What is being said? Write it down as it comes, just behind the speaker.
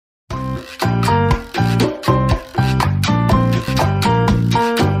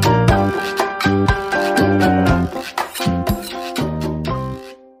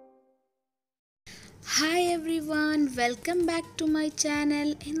Welcome back to my channel.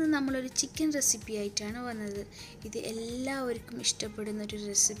 ഇന്ന് നമ്മളൊരു chicken recipe ആയിട്ടാണ് വന്നത്. ഇത് എല്ലാവർക്കും ഇഷ്ടപ്പെടുന്ന ഒരു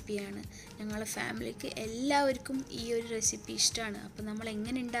റെസിപ്പിയാണ്. ഞങ്ങളുടെ ഫാമിലിക്ക് എല്ലാവർക്കും ഈ ഒരു റെസിപ്പി ഇഷ്ടമാണ്. അപ്പോൾ നമ്മൾ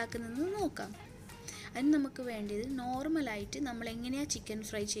എങ്ങനെ ഉണ്ടാക്കുന്നതെന്ന് നോക്കാം. അതിന് നമുക്ക് വേണ്ടത് നോർമലായിട്ട് നമ്മൾ എങ്ങനെയാണ് ചിക്കൻ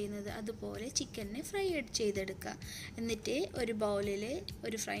ഫ്രൈ ചെയ്യുന്നത് അതുപോലെ ചിക്കനെ ഫ്രൈ ചെയ്തെടുക്കുക. എന്നിട്ട് ഒരു ബൗളിൽ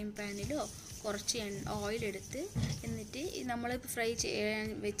ഒരു ഫ്രൈങ് പാനിലോ കുറച്ച് ഓയിൽ എടുത്ത് എന്നിട്ട് നമ്മൾ ഫ്രൈ ചെയ്യാൻ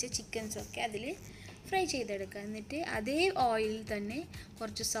വെച്ച ചിക്കൻസൊക്കെ അതിൽ ഫ്രൈ ചെയ്തെടുക്കുക. എന്നിട്ട് അതേ ഓയിലിൽ തന്നെ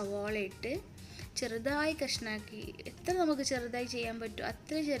കുറച്ച് സവാള ഇട്ട് ചെറുതായി കഷ്ണാക്കി, എത്ര നമുക്ക് ചെറുതായി ചെയ്യാൻ പറ്റുമോ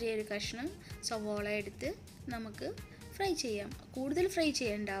അത്ര ചെറിയൊരു കഷ്ണം സവാള എടുത്ത് നമുക്ക് ഫ്രൈ ചെയ്യാം. കൂടുതൽ ഫ്രൈ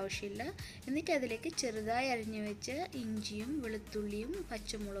ചെയ്യേണ്ട ആവശ്യമില്ല. എന്നിട്ട് അതിലേക്ക് ചെറുതായി അരിഞ്ഞു വെച്ച ഇഞ്ചിയും വെളുത്തുള്ളിയും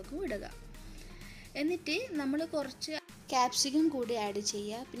പച്ചമുളകും ഇടുക. എന്നിട്ട് നമ്മൾ കുറച്ച് ക്യാപ്സിക്കം കൂടി ആഡ്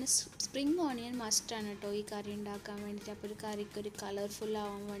ചെയ്യുക. പിന്നെ സ്പ്രിംഗ് ഓണിയൻ മസ്റ്റാണ് കേട്ടോ ഈ കറി ഉണ്ടാക്കാൻ വേണ്ടിയിട്ട്. അപ്പോൾ ഒരു കറിക്ക് ഒരു കളർഫുൾ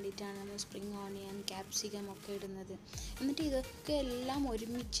ആവാൻ വേണ്ടിയിട്ടാണ് നമ്മൾ സ്പ്രിംഗ് ഓണിയൻ ക്യാപ്സിക്കം ഒക്കെ ഇടുന്നത്. എന്നിട്ട് ഇതൊക്കെ എല്ലാം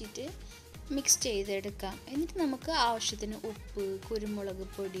ഒരുമിച്ചിട്ട് മിക്സ് ചെയ്തെടുക്കാം. എന്നിട്ട് നമുക്ക് ആവശ്യത്തിന് ഉപ്പ്, കുരുമുളക്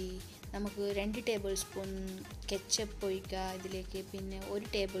പൊടി, നമുക്ക് 2 ടേബിൾ സ്പൂൺ കെച്ചപ്പ് ഒഴിക്കുക ഇതിലേക്ക്. പിന്നെ 1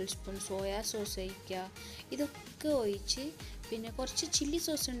 ടേബിൾ സ്പൂൺ സോയാ സോസ് ഒഴിക്കുക. ഇതൊക്കെ ഒഴിച്ച് പിന്നെ കുറച്ച് ചില്ലി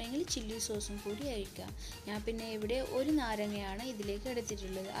സോസ് ഉണ്ടെങ്കിൽ ചില്ലി സോസും കൂടി ഒഴിക്കാം. ഞാൻ പിന്നെ ഇവിടെ ഒരു നാരങ്ങയാണ് ഇതിലേക്ക്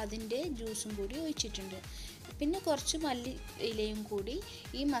എടുത്തിട്ടുള്ളത്, അതിൻ്റെ ജ്യൂസും കൂടി ഒഴിച്ചിട്ടുണ്ട്. പിന്നെ കുറച്ച് മല്ലി ഇലയും കൂടി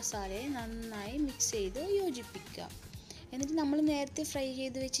ഈ മസാലയെ നന്നായി മിക്സ് ചെയ്ത് യോജിപ്പിക്കുക. എന്നിട്ട് നമ്മൾ നേരത്തെ ഫ്രൈ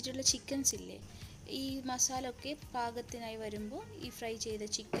ചെയ്ത് വെച്ചിട്ടുള്ള ചിക്കൻസ് ഇല്ലേ, ഈ മസാല ഒക്കെ പാകത്തിനായി വരുമ്പോൾ ഈ ഫ്രൈ ചെയ്ത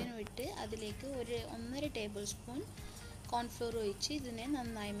ചിക്കനും ഇട്ട് അതിലേക്ക് ഒരു 1.5 ടേബിൾ സ്പൂൺ കോൺഫ്ലോർ ഒഴിച്ച് ഇതിനെ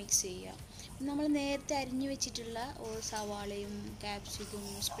നന്നായി മിക്സ് ചെയ്യുക. നമ്മൾ നേരത്തെ അരിഞ്ഞു വെച്ചിട്ടുള്ള സവാളയും ക്യാപ്സിക്കം,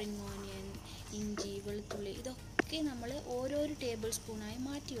 സ്പ്രിംഗ് ഓണിയൻ, ഇഞ്ചി, വെളുത്തുള്ളി ഇതൊക്കെ നമ്മൾ ഓരോരോ ടേബിൾ സ്പൂണായി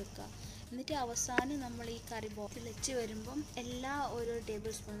മാറ്റി വെക്കുക. എന്നിട്ട് അവസാനം നമ്മൾ ഈ കറി തിളച്ച് വരുമ്പം ഓരോ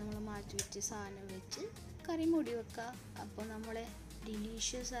ടേബിൾ സ്പൂൺ നമ്മൾ മാറ്റി വെച്ച് സാധനം വെച്ച് കറി മൂടി വെക്കുക. അപ്പോൾ നമ്മളെ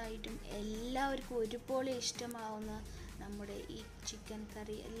ഡിലീഷ്യസ് ആയിട്ടും എല്ലാവർക്കും ഒരുപോലെ ഇഷ്ടമാവുന്ന നമ്മുടെ ഈ ചിക്കൻ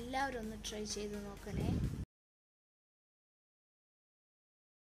കറി എല്ലാവരും ഒന്ന് ട്രൈ ചെയ്ത് നോക്കണേ.